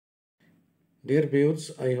Dear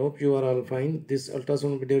viewers, I hope you are all fine. This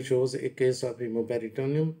ultrasound video shows a case of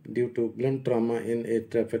hemoperitoneum due to blunt trauma in a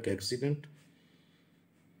traffic accident.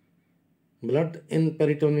 Blood in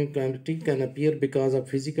peritoneal cavity can appear because of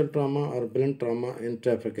physical trauma or blunt trauma in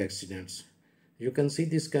traffic accidents. You can see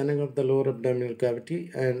the scanning of the lower abdominal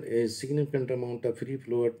cavity, and a significant amount of free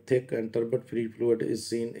fluid, thick and turbid free fluid, is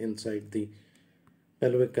seen inside the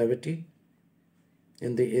pelvic cavity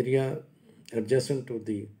in the area adjacent to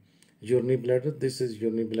the urinary bladder. This is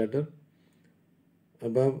urinary bladder.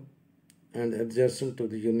 Above and adjacent to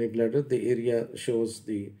the urinary bladder, the area shows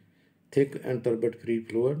the thick and turbid free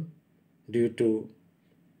fluid due to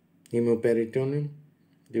hemoperitoneum,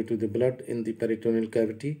 due to the blood in the peritoneal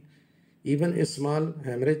cavity. Even a small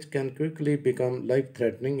hemorrhage can quickly become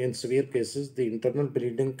life-threatening. In severe cases, the internal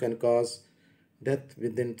bleeding can cause death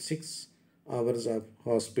within 6 hours of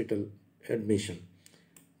hospital admission.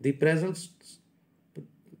 The presence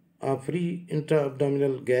of free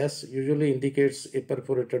intra-abdominal gas usually indicates a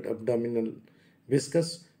perforated abdominal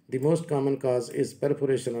viscus. The most common cause is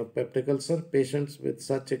perforation of peptic ulcer. Patients with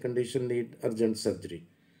such a condition need urgent surgery.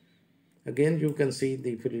 Again, you can see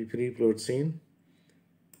the free fluid seen.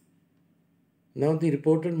 Now, the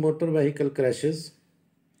reported motor vehicle crashes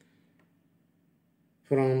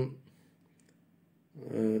from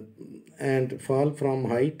and fall from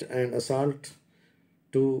height and assault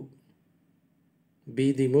to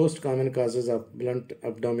be the most common causes of blunt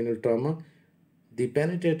abdominal trauma. The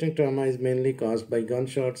penetrating trauma is mainly caused by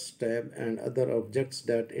gunshots, stab, and other objects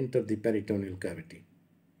that enter the peritoneal cavity.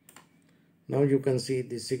 Now you can see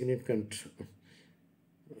the significant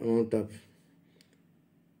amount of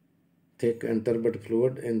thick and turbid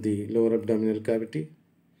fluid in the lower abdominal cavity.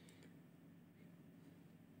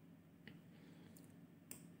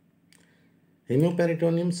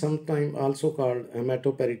 Hemoperitoneum, sometimes also called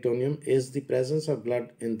hematoperitoneum, is the presence of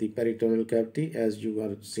blood in the peritoneal cavity. As you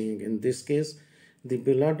are seeing in this case, the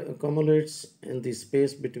blood accumulates in the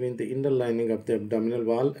space between the inner lining of the abdominal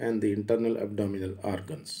wall and the internal abdominal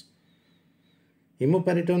organs.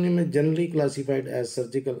 Hemoperitoneum is generally classified as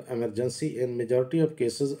surgical emergency. In majority of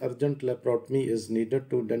cases, urgent laparotomy is needed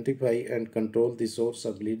to identify and control the source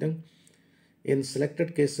of bleeding. In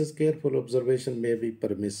selected cases, careful observation may be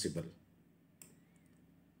permissible.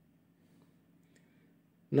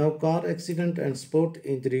 Now, car accident and sport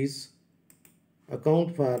injuries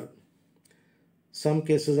account for some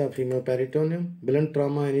cases of hemoperitoneum. Blunt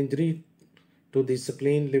trauma and injury to the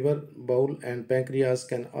spleen, liver, bowel, and pancreas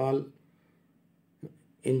can all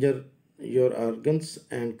injure your organs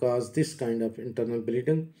and cause this kind of internal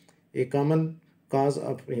bleeding. A common cause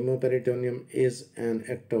of hemoperitoneum is an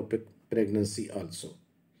ectopic pregnancy also.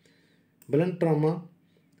 Blunt trauma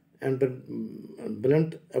and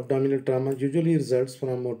blunt abdominal trauma usually results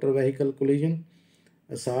from motor vehicle collision,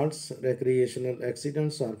 assaults, recreational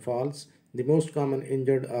accidents, or falls. The most common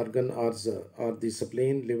injured organ are the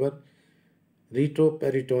spleen, liver,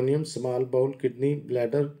 retroperitoneum, small bowel, kidney,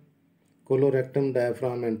 bladder, colorectum,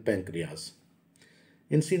 diaphragm, and pancreas.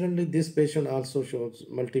 Incidentally, this patient also shows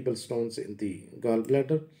multiple stones in the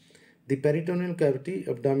gallbladder. The peritoneal cavity,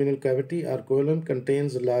 abdominal cavity, or colon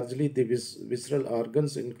contains largely the visceral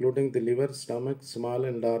organs, including the liver, stomach, small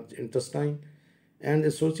and large intestine, and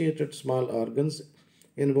associated small organs.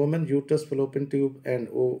 In women, uterus, fallopian tube, and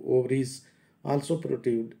ovaries also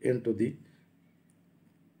protrude into the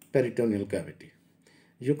peritoneal cavity.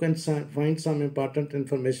 You can find some important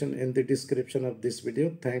information in the description of this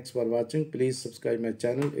video. Thanks for watching. Please subscribe my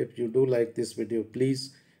channel. If you do like this video,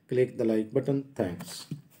 please click the like button. Thanks.